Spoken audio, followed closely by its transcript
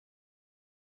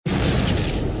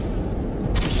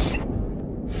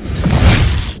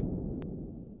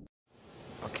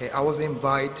Okay, I was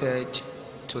invited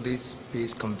to this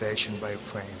peace convention by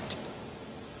a friend.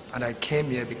 And I came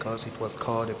here because it was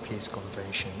called a peace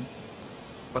convention.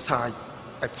 But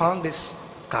I found this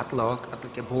catalog,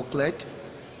 like a booklet,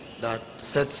 that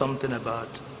said something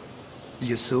about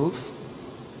Yusuf.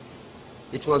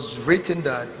 It was written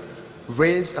that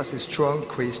raised as a strong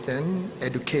Christian,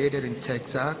 educated in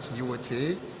Texas,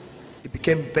 USA, he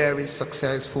became very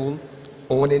successful,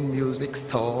 owning music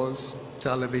stores,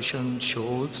 television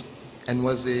shows, and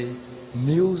was a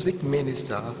music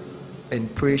minister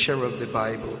and preacher of the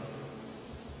Bible.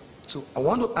 So I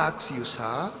want to ask you,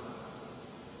 sir,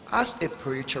 as a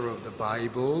preacher of the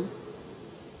Bible,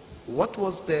 what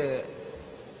was the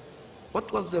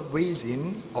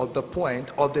reason or the point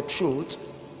or the truth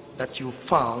that you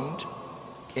found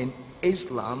in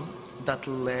Islam that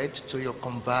led to your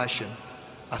conversion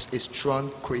as a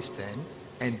strong Christian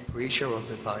and preacher of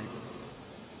the Bible?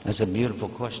 That's a beautiful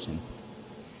question.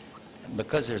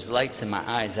 Because there's lights in my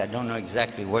eyes, I don't know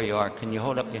exactly where you are. Can you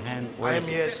hold up your hand? I am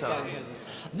here, sir.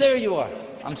 There you are.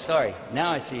 I'm sorry. Now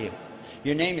I see you.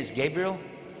 Your name is Gabriel?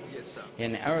 Yes, sir.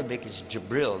 In Arabic, it's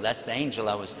Jibril. That's the angel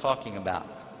I was talking about.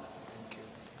 Thank you.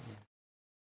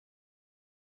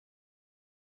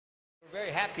 We're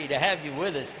very happy to have you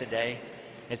with us today.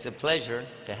 It's a pleasure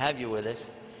to have you with us.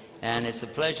 And it's a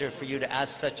pleasure for you to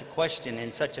ask such a question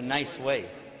in such a nice way.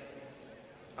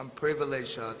 I'm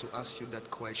privileged to ask you that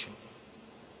question.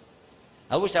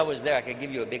 I wish I was there. I could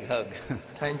give you a big hug.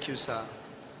 Thank you, sir.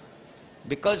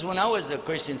 Because when I was a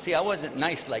Christian, see, I wasn't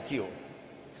nice like you.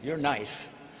 You're nice.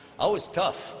 I was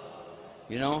tough,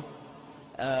 you know.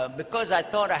 Because I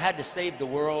thought I had to save the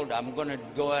world, I'm going to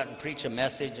go out and preach a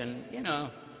message. And, you know,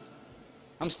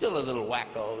 I'm still a little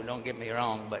wacko, don't get me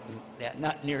wrong, but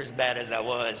not near as bad as I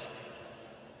was.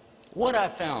 What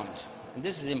I found, and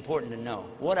this is important to know,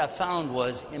 what I found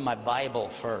was in my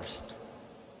Bible first.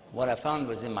 What I found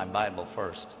was in my Bible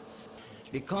first.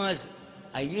 Because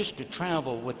I used to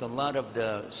travel with a lot of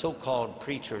the so-called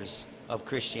preachers of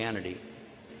Christianity.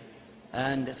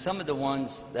 And some of the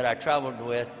ones that I traveled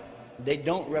with, they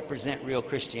don't represent real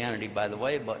Christianity, by the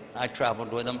way, but I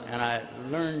traveled with them, and I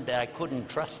learned that I couldn't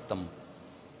trust them.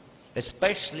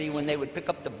 Especially when they would pick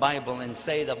up the Bible and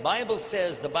say, the Bible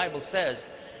says, the Bible says.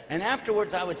 And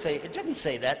afterwards I would say, it doesn't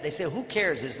say that. They say, who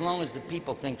cares as long as the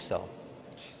people think so.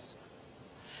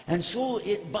 And so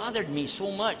it bothered me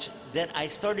so much that I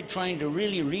started trying to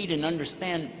really read and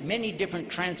understand many different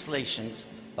translations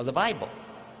of the Bible.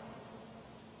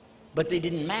 But they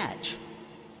didn't match.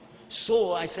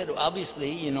 So I said, obviously,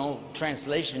 you know,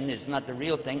 translation is not the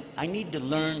real thing. I need to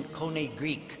learn Koine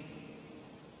Greek.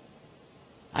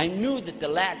 I knew that the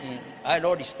Latin, I'd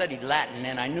already studied Latin,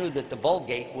 and I knew that the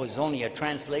Vulgate was only a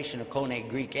translation of Koine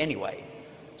Greek anyway.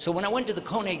 So when I went to the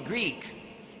Koine Greek,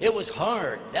 it was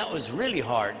hard. That was really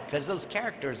hard, because those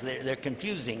characters, they're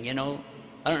confusing, you know.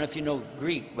 I don't know if you know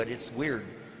Greek, but it's weird.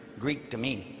 Greek to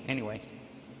me, anyway.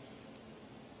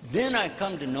 Then I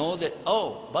come to know that,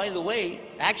 oh, by the way,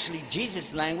 actually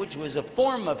Jesus' language was a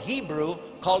form of Hebrew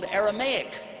called Aramaic,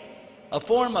 a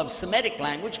form of Semitic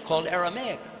language called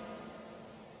Aramaic.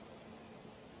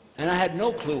 And I had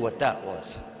no clue what that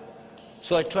was.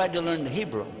 So I tried to learn the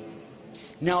Hebrew.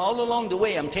 Now, all along the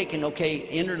way, I'm taking, okay,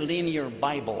 interlinear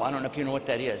Bible. I don't know if you know what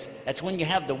that is. That's when you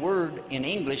have the word in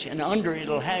English, and under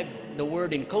it'll have the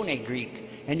word in Koine Greek,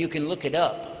 and you can look it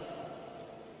up.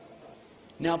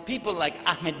 Now, people like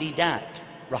Ahmed Deedat,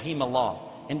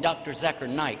 Rahimahullah, and Dr. Zakir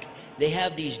Naik, they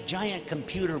have these giant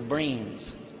computer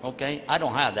brains, okay? I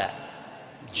don't have that.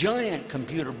 Giant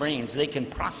computer brains. They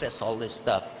can process all this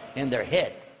stuff in their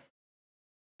head.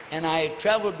 And I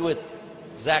traveled with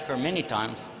Zakir many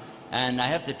times, and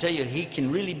I have to tell you, he can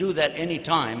really do that any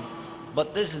time,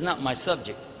 but this is not my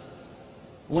subject.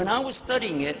 When I was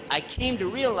studying it, I came to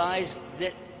realize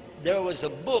that there was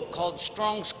a book called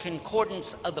Strong's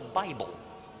Concordance of the Bible.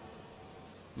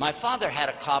 My father had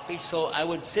a copy, so I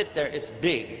would sit there. It's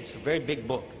big. It's a very big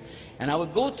book. And I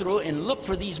would go through and look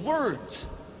for these words.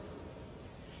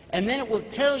 And then it will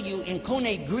tell you in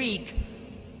Koine Greek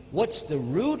what's the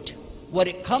root, what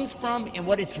it comes from, and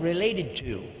what it's related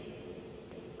to,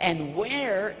 and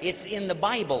where it's in the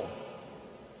Bible.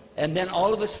 And then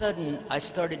all of a sudden, I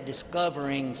started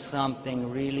discovering something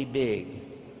really big.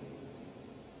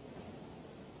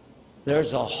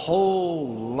 There's a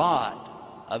whole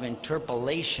lot of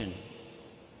interpolation.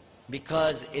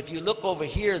 Because if you look over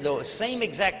here, the same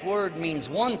exact word means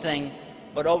one thing,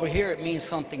 but over here it means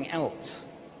something else.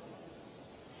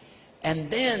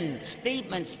 And then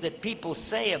statements that people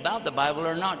say about the Bible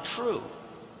are not true.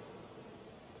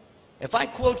 If I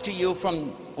quote to you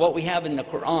from what we have in the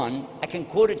Quran, I can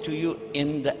quote it to you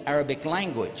in the Arabic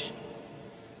language.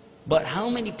 But how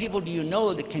many people do you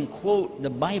know that can quote the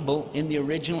Bible in the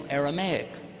original Aramaic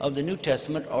of the New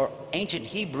Testament or ancient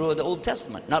Hebrew of the Old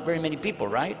Testament? Not very many people,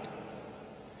 right?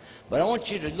 But I want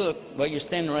you to look, while you're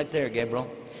standing right there, Gabriel,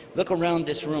 look around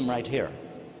this room right here.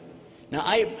 Now,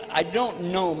 I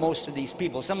don't know most of these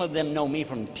people. Some of them know me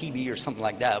from TV or something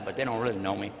like that, but they don't really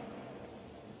know me.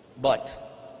 But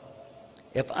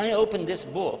if I open this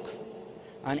book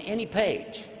on any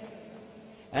page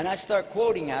and I start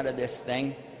quoting out of this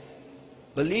thing,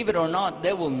 believe it or not,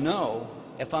 they will know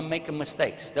if I'm making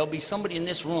mistakes. There'll be somebody in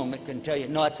this room that can tell you,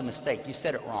 no, it's a mistake. You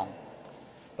said it wrong.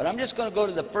 But I'm just going to go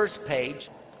to the first page.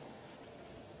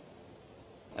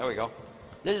 There we go.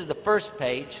 This is the first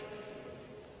page.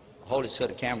 Hold it so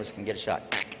the cameras can get a shot.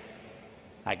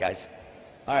 Hi, guys.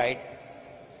 All right.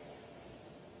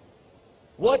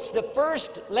 What's the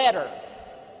first letter?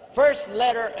 First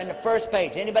letter in the first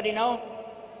page. Anybody know?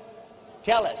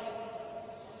 Tell us.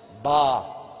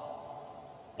 Ba.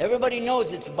 Everybody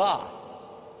knows it's Ba.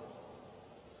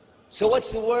 So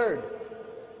what's the word?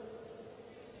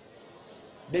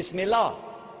 Bismillah.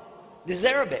 This is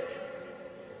Arabic.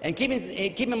 And keep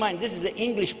in mind, this is the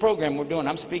English program we're doing.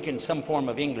 I'm speaking some form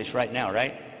of English right now,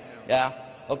 right? Yeah?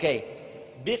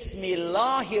 Okay.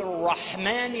 Bismillahir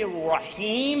Rahmanir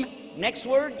Rahim. Next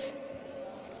words.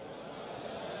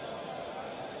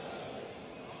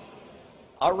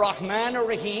 Ar-Rahman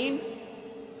Ar-Rahim.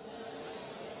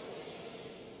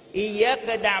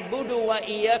 Iyaka na'budu wa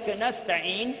iyaka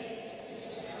nasta'in.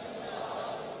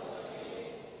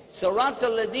 Sirata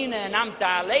alladhina an'amta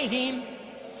alayhim.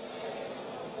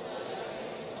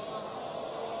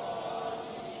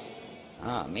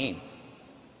 Ameen.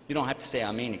 You don't have to say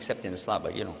Ameen except in Islam,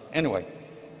 but you know. Anyway.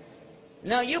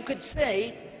 Now you could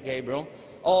say, Gabriel,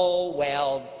 oh,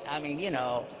 well, I mean, you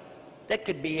know, that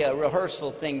could be a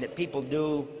rehearsal thing that people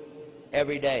do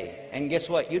every day. And guess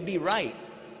what? You'd be right.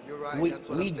 You're right.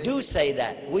 We do say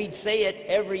that. We'd say it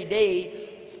every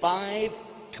day, 5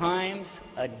 times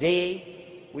a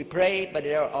day. We pray, but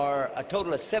there are a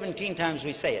total of 17 times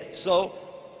we say it. So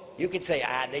you could say,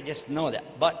 they just know that.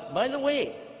 But by the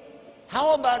way,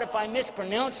 how about if I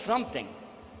mispronounce something?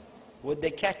 Would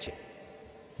they catch it?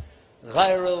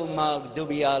 غَيْرُ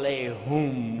الْمَغْضُوبِ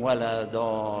عَلَيْهِمْ وَلَا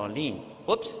ضَالِّينَ.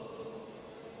 Whoops.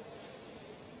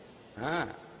 Huh?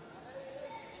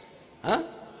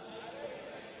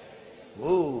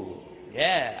 Ooh,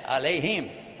 yeah, alayhim.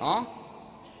 Huh?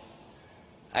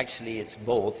 Actually, it's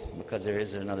both because there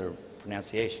is another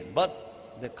pronunciation, but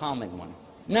the common one.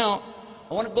 Now,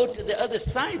 I want to go to the other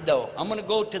side, though. I'm going to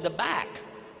go to the back.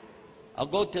 I'll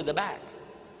go to the back.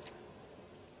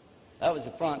 That was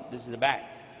the front. This is the back.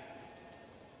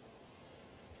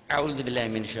 أعوذ بالله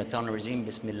من الشيطان الرجيم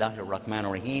بسم الله الرحمن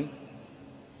الرحيم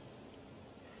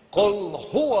قل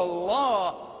هو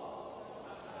الله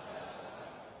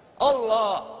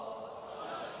الله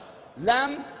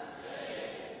لم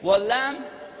ولم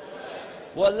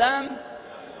ولم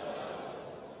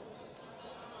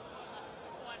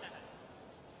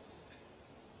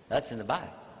That's in the back.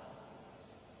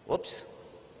 Whoops.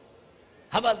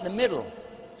 How about the middle?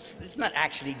 It's not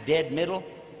actually dead middle,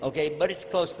 okay, but it's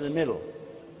close to the middle.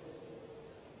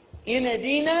 In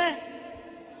Adina.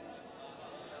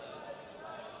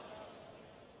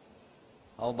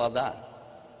 How about that?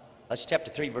 That's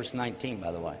chapter 3, verse 19,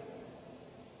 by the way.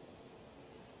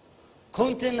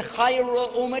 Kuntin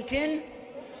khayra ummatin.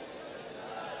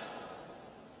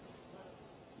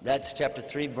 That's chapter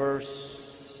 3,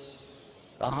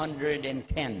 verse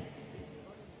 110.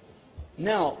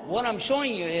 Now, what I'm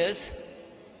showing you is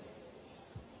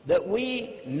that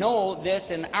we know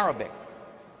this in Arabic.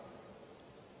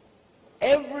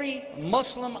 Every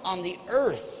Muslim on the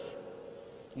earth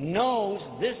knows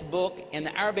this book in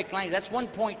the Arabic language. That's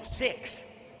 1.6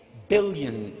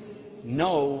 billion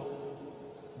know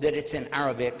that it's in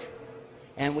Arabic.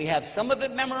 And we have some of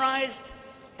it memorized,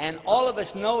 and all of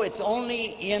us know it's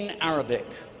only in Arabic.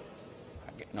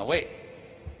 No, wait.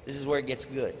 This is where it gets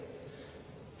good.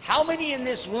 How many in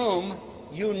this room,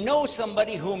 you know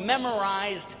somebody who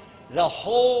memorized the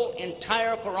whole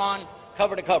entire Quran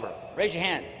cover to cover? Raise your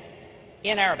hand.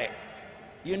 In Arabic.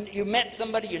 You met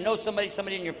somebody, you know somebody,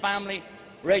 somebody in your family,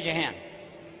 raise your hand.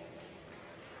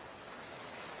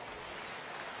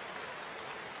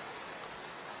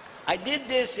 I did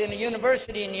this in a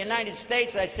university in the United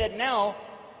States. I said, now,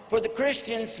 for the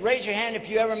Christians, raise your hand if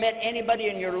you ever met anybody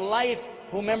in your life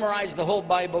who memorized the whole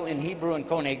Bible in Hebrew and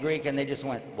Koine Greek, and they just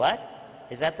went, what?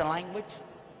 Is that the language?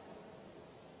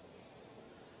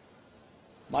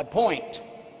 My point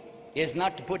is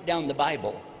not to put down the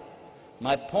Bible.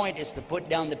 My point is to put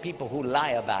down the people who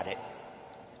lie about it.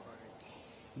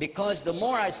 Because the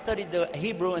more I studied the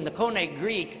Hebrew and the Koine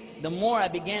Greek, the more I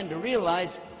began to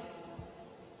realize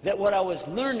that what I was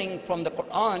learning from the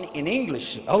Quran in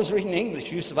English, I was reading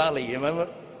English, Yusuf Ali, you remember?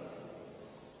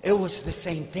 It was the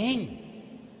same thing.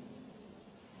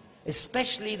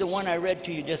 Especially the one I read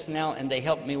to you just now and they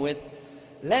helped me with.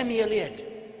 Lam yalid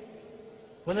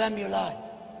wa lam yulad.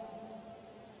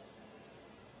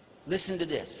 Listen to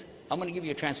this. I'm going to give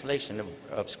you a translation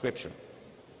of Scripture.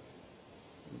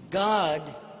 God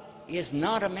is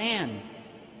not a man,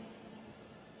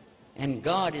 and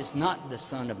God is not the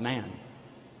Son of Man.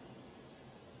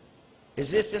 Is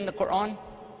this in the Quran?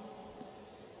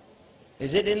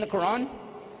 Is it in the Quran?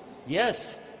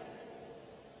 Yes.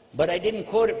 But I didn't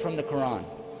quote it from the Quran.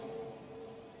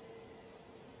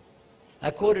 I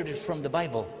quoted it from the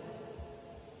Bible.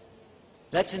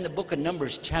 That's in the book of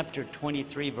Numbers, chapter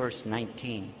 23, verse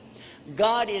 19.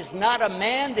 God is not a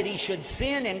man that he should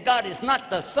sin, and God is not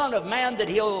the Son of Man that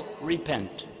he'll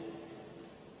repent.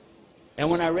 And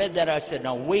when I read that, I said,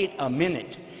 now wait a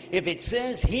minute. If it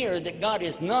says here that God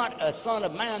is not a Son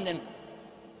of Man, then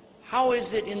how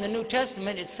is it in the New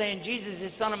Testament it's saying Jesus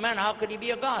is Son of Man? How could he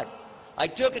be a God? I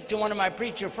took it to one of my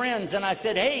preacher friends and I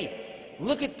said, hey,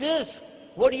 look at this.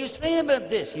 What do you say about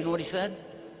this? You know what he said?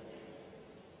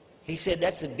 He said,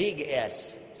 that's a big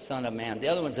S, Son of Man. The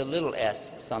other one's a little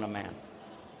s, Son of Man.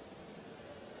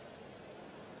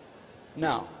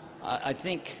 Now, I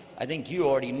think you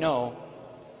already know,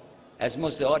 as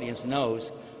most of the audience knows,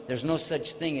 there's no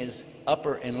such thing as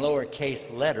upper and lower case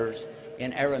letters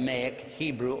in Aramaic,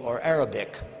 Hebrew, or Arabic.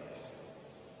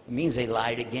 It means they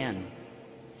lied again.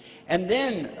 And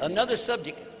then another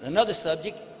subject,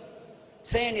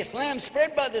 saying Islam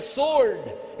spread by the sword.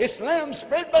 Islam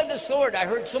spread by the sword. I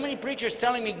heard so many preachers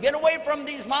telling me, get away from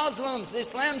these Muslims.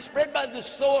 Islam spread by the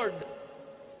sword.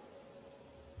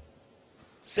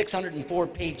 604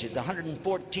 pages,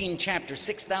 114 chapters,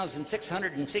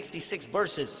 6,666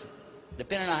 verses.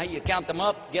 Depending on how you count them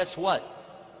up, guess what?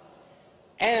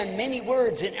 And many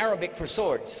words in Arabic for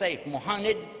sword. Saif,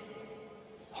 Muhammad,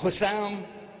 Hussam,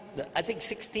 I think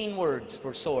 16 words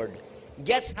for sword.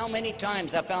 Guess how many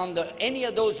times I found any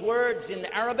of those words in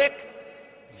the Arabic?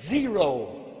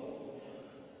 0.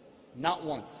 Not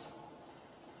once.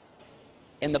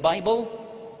 In the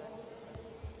Bible,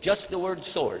 just the word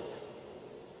sword.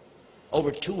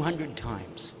 Over 200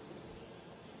 times.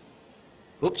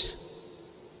 Oops.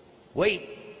 Wait.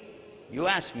 You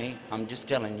asked me. I'm just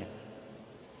telling you.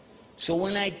 So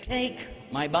when I take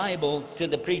my Bible to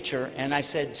the preacher and I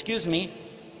said, excuse me,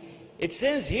 it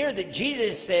says here that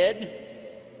Jesus said,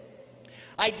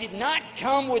 I did not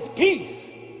come with peace.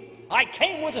 I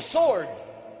came with a sword.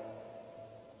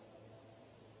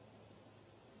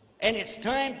 And it's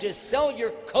time to sell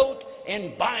your coat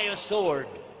and buy a sword.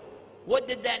 What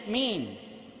did that mean?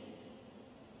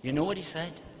 You know what he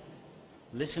said?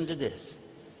 Listen to this.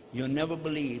 You'll never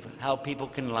believe how people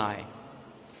can lie.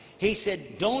 He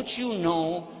said, don't you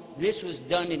know this was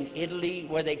done in Italy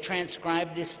where they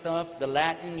transcribed this stuff, the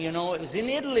Latin, you know? It was in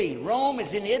Italy. Rome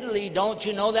is in Italy. Don't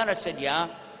you know that? I said,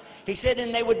 yeah. He said,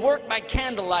 and they would work by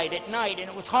candlelight at night, and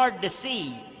it was hard to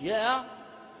see. Yeah?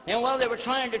 And while they were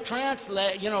trying to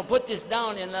translate, put this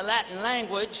down in the Latin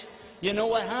language, you know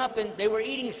what happened? They were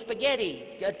eating spaghetti.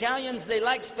 Italians, they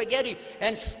like spaghetti.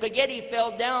 And spaghetti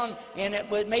fell down, and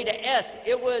it made an S.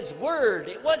 It was word.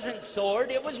 It wasn't sword.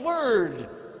 It was word.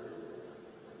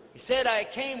 He said, I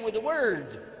came with a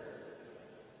word.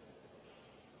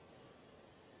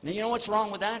 Now, you know what's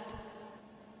wrong with that?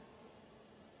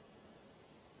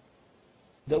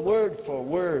 The word for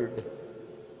word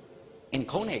in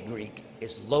Koine Greek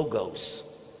is logos.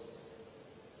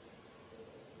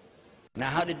 Now,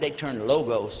 how did they turn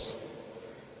logos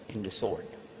into sword?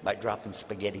 By dropping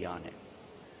spaghetti on it.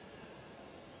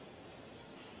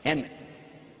 And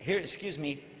here, excuse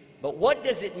me, but what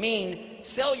does it mean,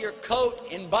 sell your coat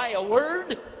and buy a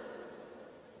word?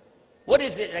 What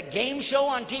is it, a game show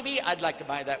on TV? I'd like to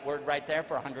buy that word right there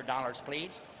for $100,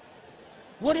 please.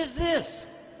 What is this?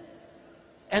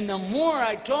 And the more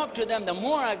I talked to them, the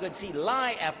more I could see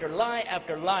lie after lie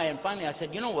after lie. And finally I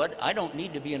said, you know what? I don't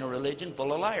need to be in a religion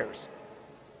full of liars.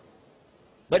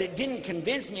 But it didn't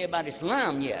convince me about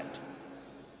Islam yet.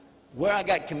 Where I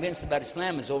got convinced about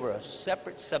Islam is over a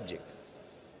separate subject.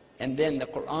 And then the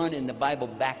Quran and the Bible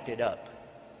backed it up.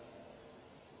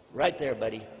 Right there,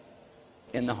 buddy,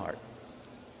 in the heart.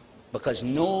 Because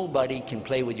nobody can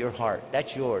play with your heart.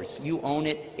 That's yours. You own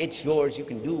it. It's yours. You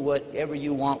can do whatever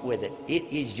you want with it.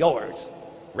 It is yours.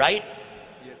 Right?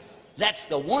 Yes. That's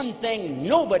the one thing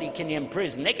nobody can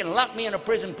imprison. They can lock me in a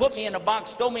prison, put me in a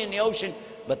box, throw me in the ocean,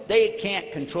 but they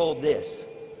can't control this.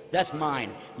 That's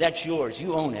mine. That's yours.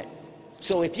 You own it.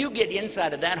 So if you get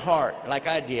inside of that heart, like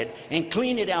I did, and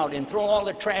clean it out and throw all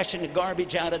the trash and the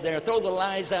garbage out of there, throw the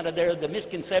lies out of there, the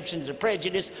misconceptions, the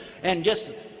prejudice, and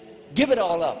just give it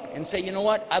all up and say, you know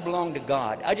what? I belong to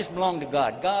God. I just belong to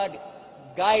God. God,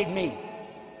 guide me.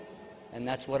 And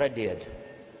that's what I did.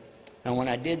 And when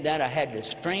I did that, I had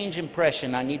this strange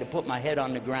impression I need to put my head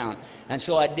on the ground. And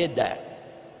so I did that.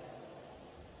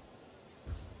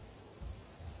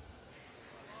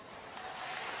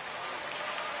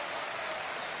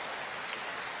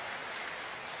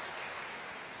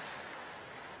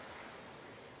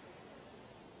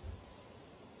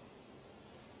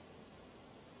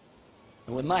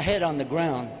 And with my head on the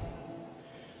ground,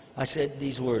 I said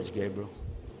these words, Gabriel.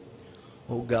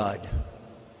 Oh God,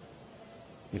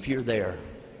 if you're there,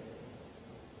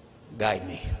 guide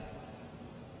me.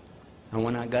 And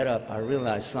when I got up, I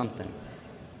realized something.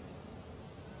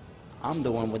 I'm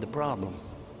the one with the problem.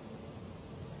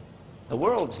 The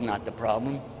world's not the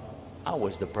problem. I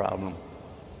was the problem.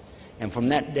 And from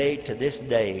that day to this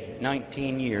day,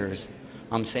 19 years,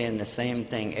 I'm saying the same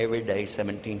thing every day,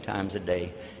 17 times a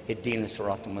day. Ihdina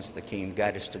siratal mustaqim,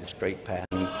 guide us to the straight path.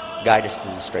 Guide us to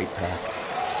the straight path.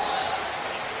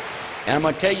 And I'm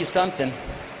going to tell you something.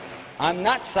 I'm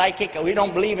not psychic. We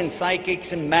don't believe in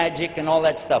psychics and magic and all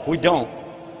that stuff. We don't.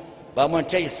 But I'm going to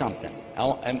tell you something.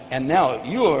 And now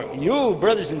you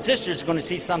brothers and sisters are going to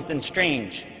see something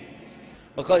strange.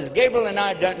 Because Gabriel and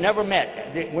I never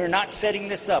met. We're not setting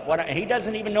this up. He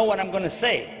doesn't even know what I'm going to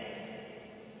say.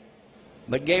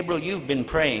 But Gabriel, you've been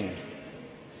praying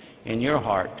in your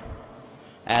heart,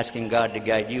 asking God to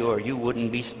guide you, or you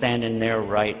wouldn't be standing there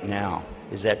right now.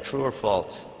 Is that true or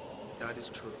false? That is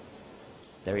true.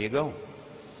 There you go.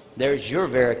 There's your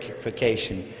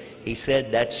verification. He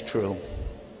said that's true.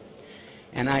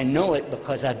 And I know it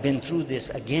because I've been through this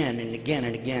again and again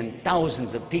and again.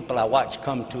 Thousands of people I watch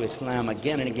come to Islam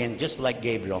again and again, just like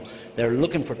Gabriel. They're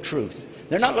looking for truth.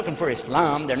 They're not looking for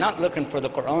Islam. They're not looking for the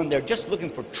Quran. They're just looking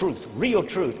for truth, real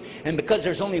truth. And because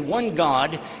there's only one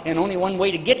God and only one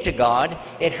way to get to God,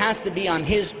 it has to be on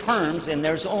His terms, and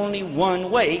there's only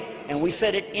one way. And we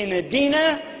said it in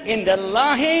Adina, in the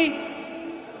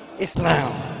Lahi,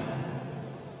 Islam.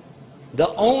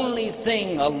 The only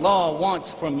thing Allah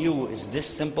wants from you is this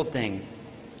simple thing,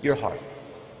 your heart.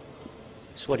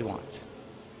 That's what He wants.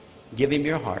 Give Him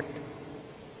your heart,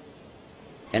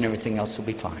 and everything else will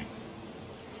be fine.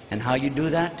 And how you do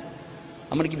that?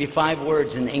 I'm going to give you 5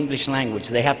 words in the English language.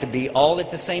 They have to be all at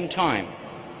the same time.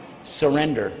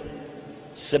 Surrender,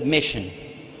 submission,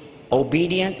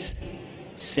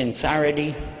 obedience,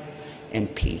 sincerity,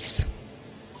 and peace.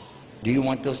 Do you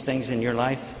want those things in your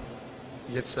life?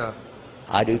 Yes, sir.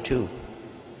 I do too.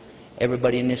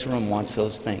 Everybody in this room wants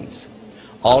those things.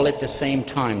 All at the same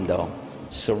time, though.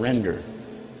 Surrender,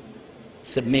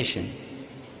 submission,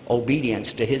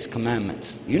 obedience to His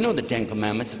commandments. You know the 10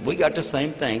 commandments. We got the same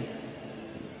thing.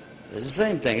 It's the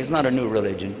same thing. It's not a new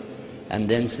religion. And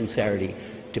then sincerity.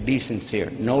 To be sincere.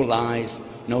 No lies,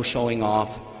 no showing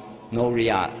off, no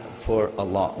riyah, for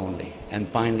Allah only. And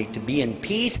finally, to be in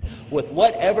peace with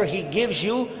whatever He gives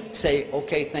you. Say,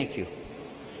 okay, thank you.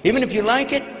 Even if you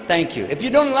like it, thank you. If you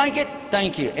don't like it,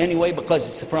 thank you. Anyway, because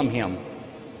it's from Him.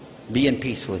 Be in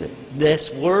peace with it.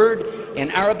 This word in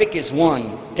Arabic is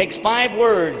one. Takes 5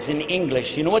 words in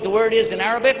English. You know what the word is in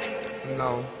Arabic?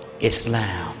 No.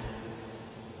 Islam.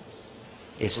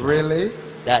 Islam. Really?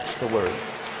 That's the word.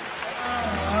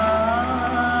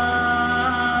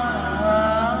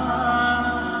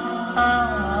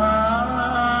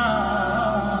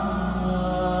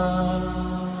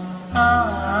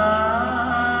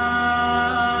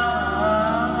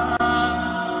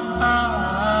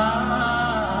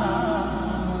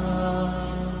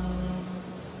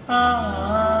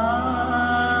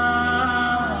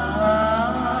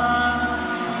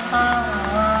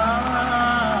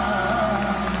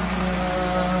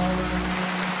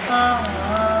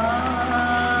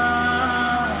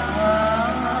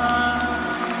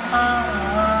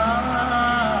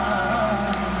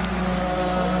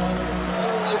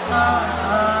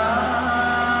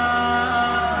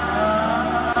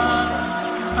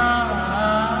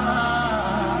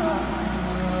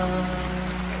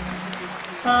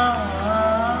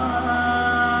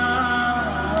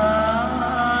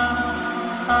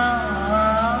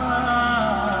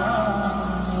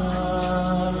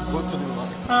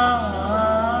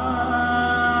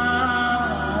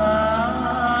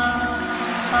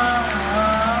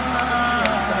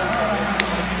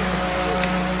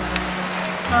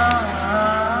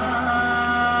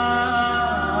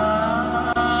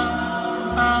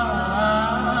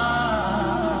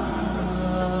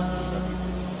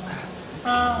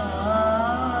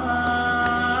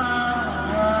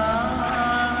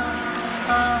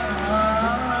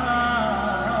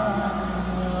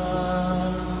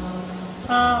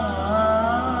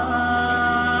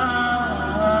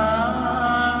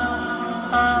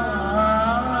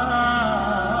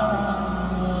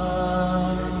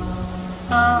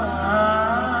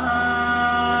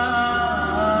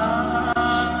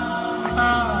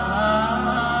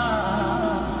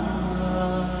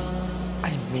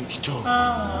 I need to.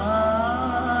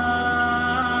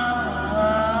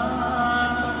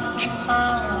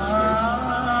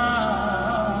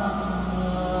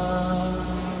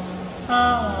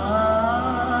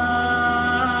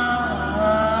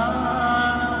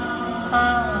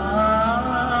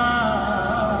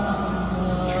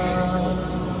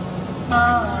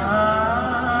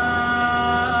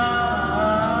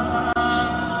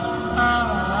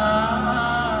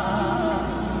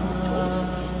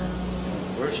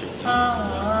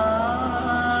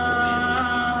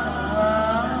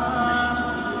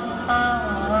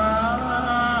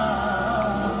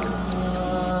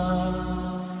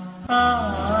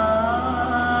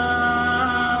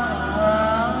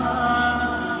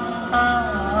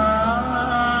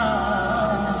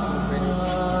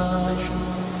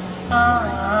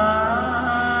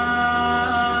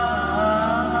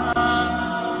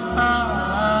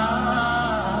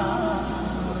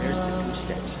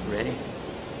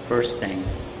 First thing,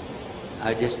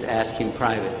 I just ask him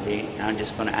privately, and I'm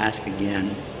just going to ask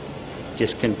again,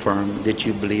 just confirm that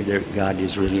you believe that God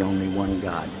is really only one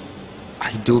God.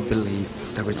 I do believe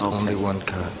there is only one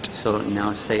God. So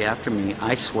now say after me,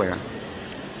 I swear.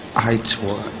 I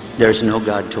swear. There's no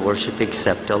God to worship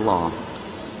except Allah.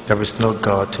 There is no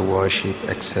God to worship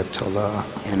except Allah.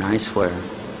 And I swear.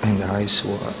 And I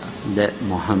swear. That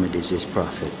Muhammad is his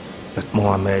prophet. That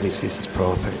Muhammad is his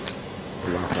prophet.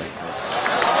 Allah.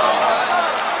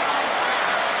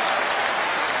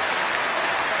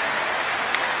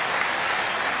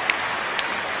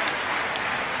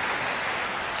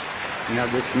 Now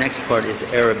this next part is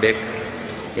Arabic.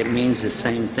 It means the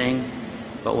same thing,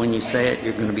 but when you say it,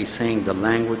 you're going to be saying the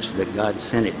language that God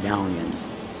sent it down in.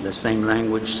 The same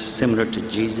language similar to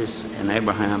Jesus and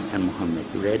Abraham and Muhammad.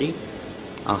 You ready?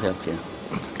 I'll help you.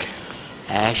 Okay.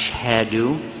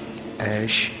 Ashhadu.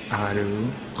 Ashhadu.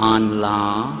 An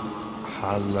la.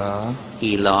 Allah.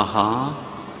 Ilaha.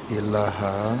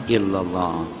 Ilaha.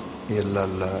 Illallah.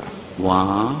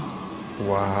 Illallah.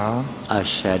 Wa.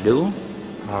 Ashhadu.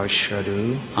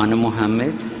 Ashhadu Anna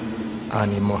Muhammad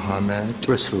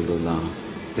Rasulullah.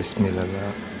 Bismillah.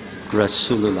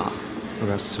 Rasulullah.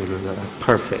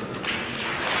 Perfect.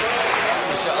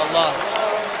 MashaAllah.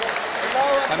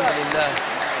 Alhamdulillah.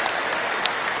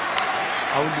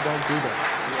 How did I do that?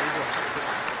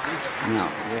 Now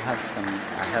I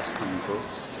have some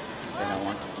books that I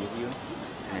want to give you,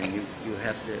 and you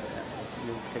have to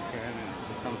take care of them.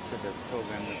 Come to the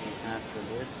program with me after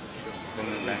this. Sure. Bring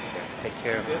me back there. Take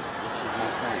care of it. This is my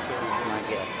son. He's my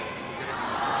gift.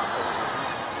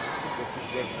 This is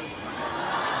different.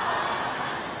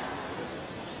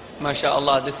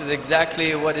 MashaAllah, this is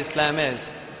exactly what Islam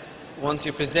is. Once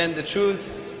you present the truth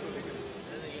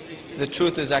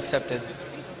is accepted.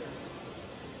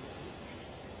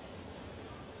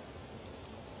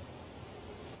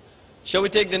 Shall we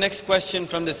take the next question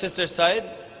from the sister side?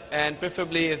 And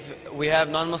preferably if we have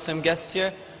non-Muslim guests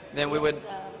here, then we would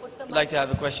like to have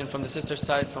a question from the sister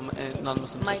side, from a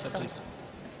non-Muslim sister, please.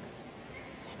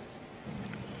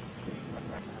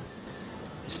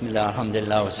 Bismillah,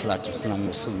 alhamdulillah, wa salatu wa salam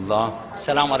wa rasulullah.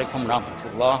 Assalamu alaikum wa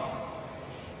rahmatullah.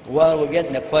 While we're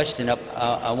getting the question up,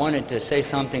 I wanted to say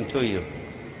something to you.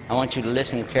 I want you to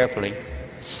listen carefully.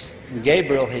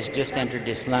 Gabriel has just entered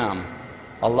Islam.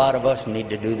 A lot of us need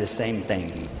to do the same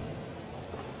thing.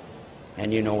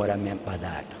 And you know what I meant by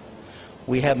that.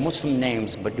 We have Muslim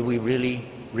names, but do we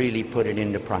really put it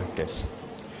into practice?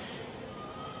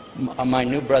 My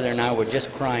new brother and I were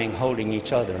just crying, holding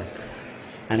each other.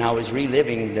 And I was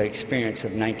reliving the experience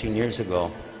of 19 years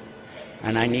ago.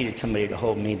 And I needed somebody to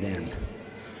hold me then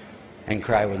and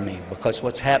cry with me. Because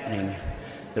what's happening,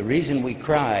 the reason we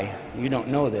cry, you don't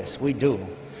know this, we do.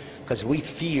 Because we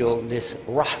feel this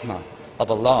rahmah of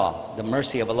Allah, the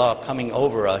mercy of Allah coming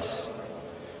over us,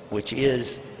 which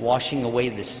is washing away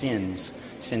the sins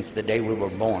since the day we were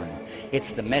born.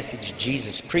 It's the message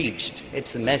Jesus preached.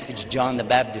 It's the message John the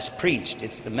Baptist preached.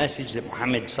 It's the message that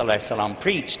Muhammad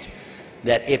preached,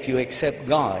 that if you accept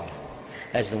God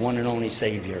as the one and only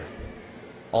Savior,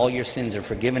 all your sins are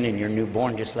forgiven and you're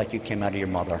newborn just like you came out of your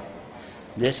mother.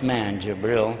 This man,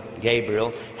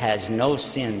 Gabriel, has no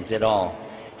sins at all.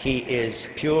 He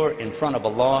is pure in front of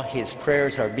Allah. His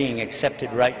prayers are being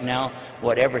accepted right now,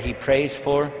 whatever he prays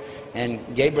for. And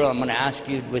Gabriel, I'm going to ask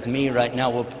you with me right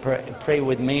now, will pray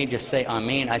with me, just say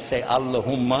Ameen. I say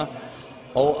Allahumma,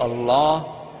 oh Allah,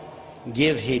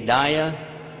 give hidayah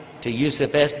to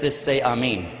Yusuf Estes, say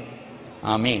Ameen.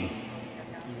 Ameen.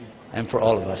 And for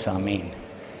all of us, Ameen.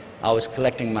 I was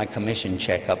collecting my commission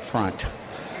check up front.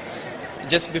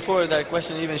 Just before that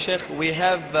question, even Sheikh, we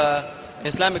have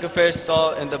Islamic affairs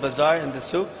stall in the bazaar, in the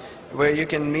souk, where you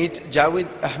can meet Jawid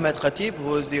Ahmed Khatib,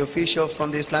 who is the official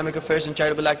from the Islamic Affairs and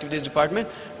Charitable Activities Department,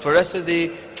 for rest of the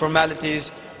formalities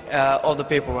of the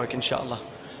paperwork, inshallah.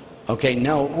 Okay,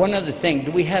 now one other thing.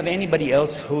 Do we have anybody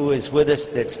else who is with us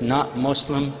that's not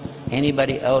Muslim?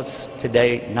 Anybody else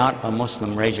today not a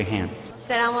Muslim? Raise your hand.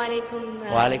 Assalamu alaikum.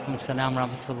 Wa alaikum salam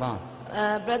rahmatullah.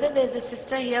 Brother, there's a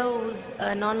sister here who's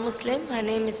a non-Muslim. Her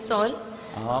name is Sol.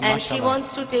 Oh, and she mashallah. wants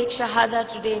to take Shahada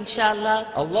today, inshallah.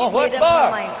 Allahu She's made up Akbar.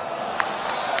 her mind.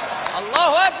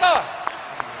 Allahu Akbar.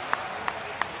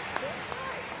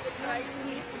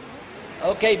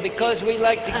 Okay, because we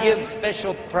like to give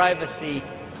special privacy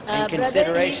and brother,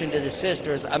 consideration to the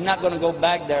sisters, I'm not going to go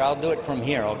back there. I'll do it from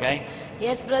here, okay?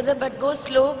 Yes, brother, but go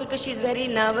slow because she's very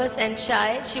nervous and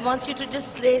shy. She wants you to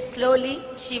just say slowly.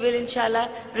 She will, inshallah,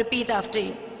 repeat after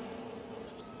you.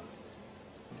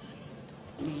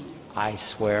 I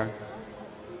swear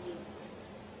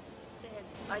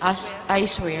I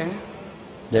swear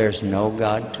there's no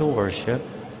God to worship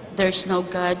there's no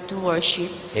God to worship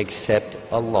except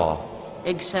Allah.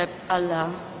 except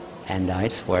Allah, And I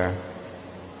swear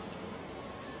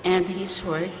and His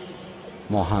word,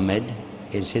 Muhammad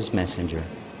is His messenger.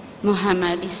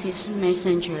 Muhammad is His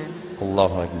messenger.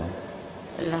 Allahu Akbar.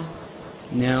 Allah.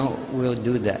 Now we'll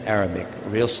do the Arabic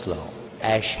real slow.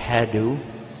 Ashhadu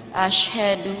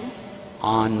Ashhadu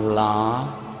an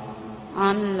la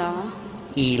an la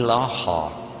ilaha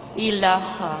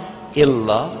ilaha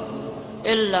illa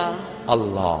illa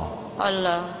Allah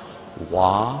Allah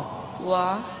wa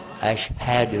wa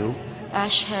ashhadu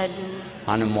ashhadu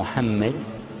anna Muhammad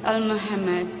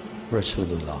al-Muhammad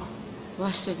Rasulullah.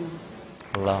 Rasulullah.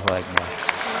 Allahu Akbar.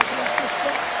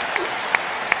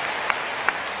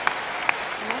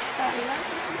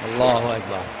 Allahu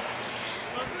Akbar.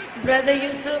 Brother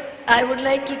Yusuf, I would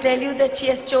like to tell you that she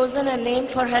has chosen a name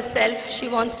for herself. She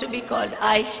wants to be called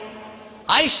Aisha.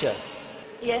 Aisha,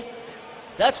 Yes.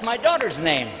 that's my daughter's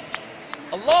name.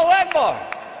 Allahu Akbar.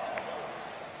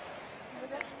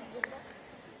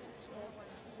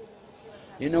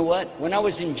 You know what? When I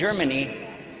was in Germany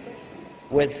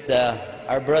with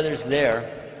our brothers there,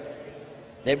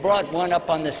 they brought one up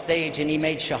on the stage and he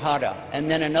made Shahada. And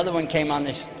then another one came on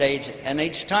the stage, and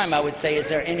each time I would say, is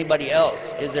there anybody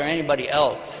else? Is there anybody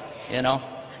else? You know?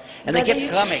 And they Brother kept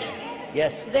Yusuf, coming.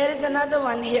 Yes. There is another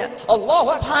one here. Allahu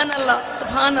Akbar. Subhanallah,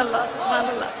 Subhanallah,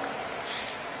 Subhanallah.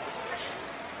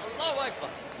 Allahu Akbar.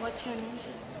 What's your name?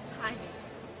 Hani.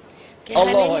 Okay, her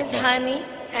Allahu name is Akbar. Hani,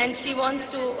 and she wants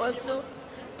to also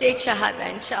take Shahada,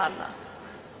 inshallah.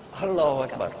 Allahu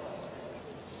Akbar.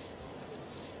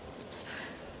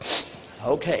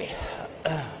 Okay.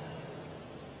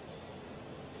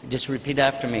 Just repeat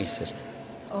after me, sister.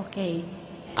 Okay,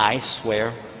 I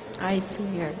swear I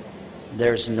swear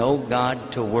there's no God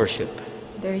to worship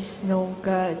there is no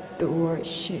God to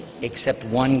worship except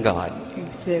one God,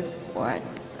 except one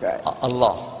God,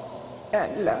 Allah.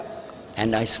 Allah.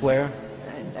 And I swear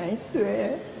And I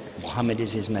swear Muhammad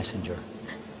is His messenger.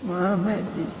 Muhammad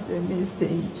is the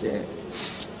messenger.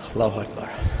 Allahu Akbar.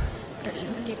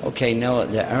 Okay, now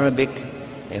the Arabic,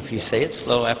 if you say it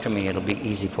slow after me, it'll be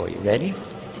easy for you. Ready?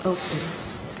 Okay.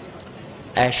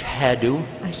 Ashhadu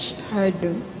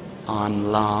Ashhadu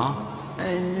an la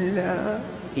an la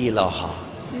ilaha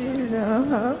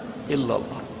ilaha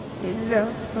illallah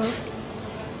illallah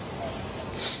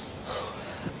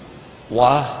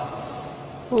wa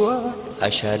wa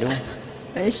ashhadu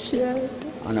ashhadu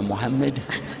anna Muhammad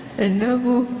anna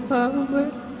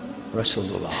Muhammad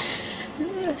Rasulullah.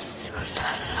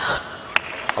 Rasulullah.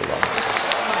 Allah.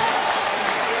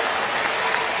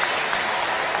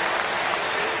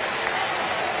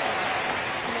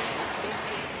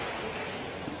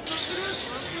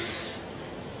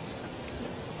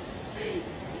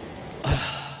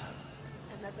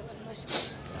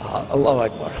 Allahu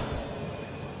Akbar.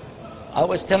 I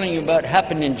was telling you about what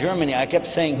happened in Germany. I kept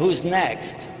saying, who's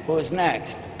next? Who's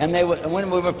next? And they would, when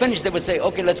we were finished, they would say,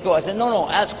 okay, let's go. I said, no,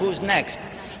 ask who's next.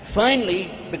 Finally,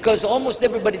 because almost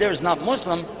everybody there is not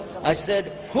Muslim, I said,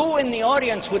 who in the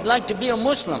audience would like to be a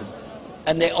Muslim?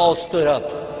 And they all stood up.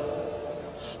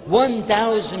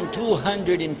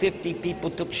 1,250 people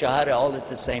took Shahada all at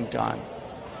the same time.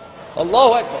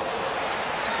 Allahu Akbar.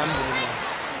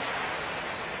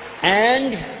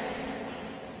 And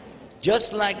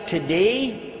just like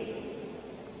today,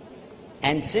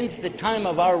 and since the time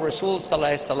of our Rasul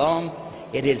Sallallahu Alaihi Wasallam,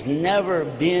 it has never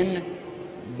been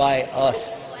by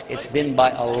us. It's been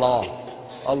by Allah.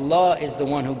 Allah is the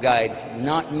one who guides,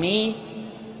 not me,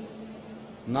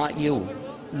 not you,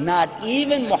 not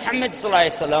even Muhammad Sallallahu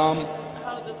Alaihi Wasallam,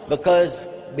 because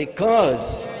the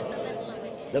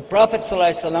Prophet Sallallahu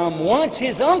Alaihi Wasallam wants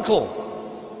his uncle,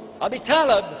 Abi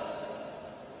Talib,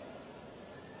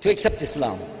 to accept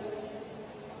Islam.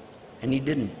 And he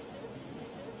didn't.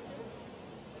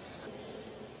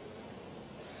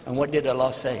 And what did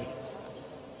Allah say?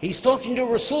 He's talking to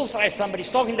Rasul Sallallahu Alaihi Wasallam, but he's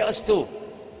talking to us too.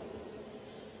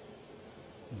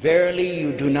 Verily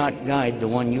you do not guide the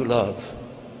one you love.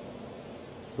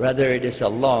 Rather it is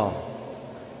Allah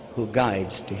who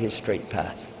guides to his straight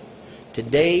path.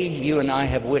 Today you and I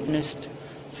have witnessed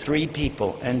 3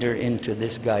 people enter into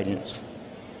this guidance.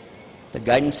 The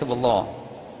guidance of Allah,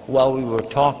 while we were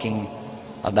talking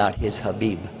about his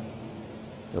Habib,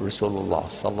 the Rasulullah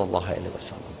Sallallahu Alaihi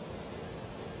Wasallam.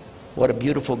 What a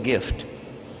beautiful gift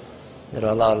that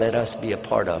Allah let us be a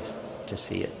part of to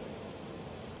see it.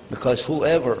 Because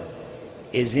whoever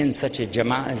is in such a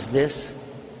jama'ah as this,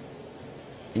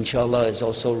 inshallah, is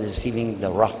also receiving the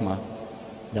rahmah,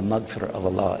 the maghfirah of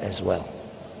Allah as well.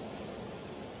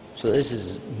 So this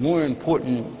is more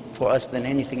important for us than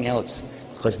anything else,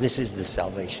 because this is the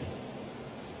salvation.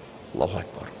 Allahu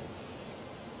Akbar.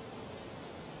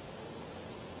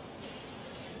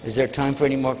 Is there time for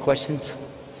any more questions?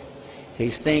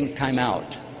 He's saying time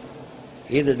out.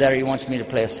 Either that or he wants me to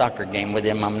play a soccer game with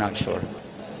him, I'm not sure.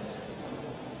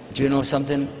 Do you know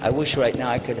something? I wish right now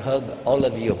I could hug all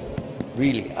of you.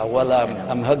 Really. While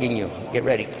I'm hugging you. Get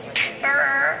ready.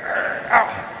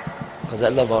 Because I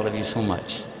love all of you so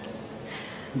much.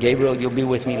 Gabriel, you'll be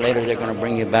with me later. They're going to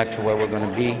bring you back to where we're going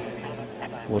to be.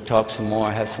 We'll talk some more.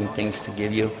 I have some things to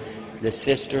give you. The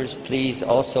sisters, please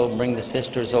also bring the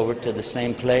sisters over to the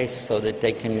same place so that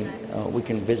they can, we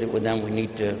can visit with them. We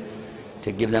need to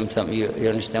give them something. You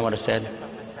understand what I said?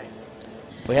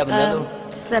 We have another.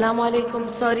 Assalamu alaikum.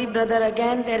 Sorry, brother,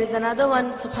 again. There is another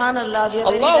one. Subhanallah. We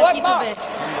are very Allahu lucky Akbar. to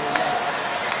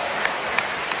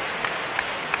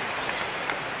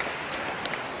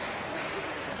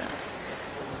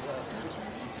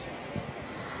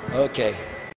be. Okay.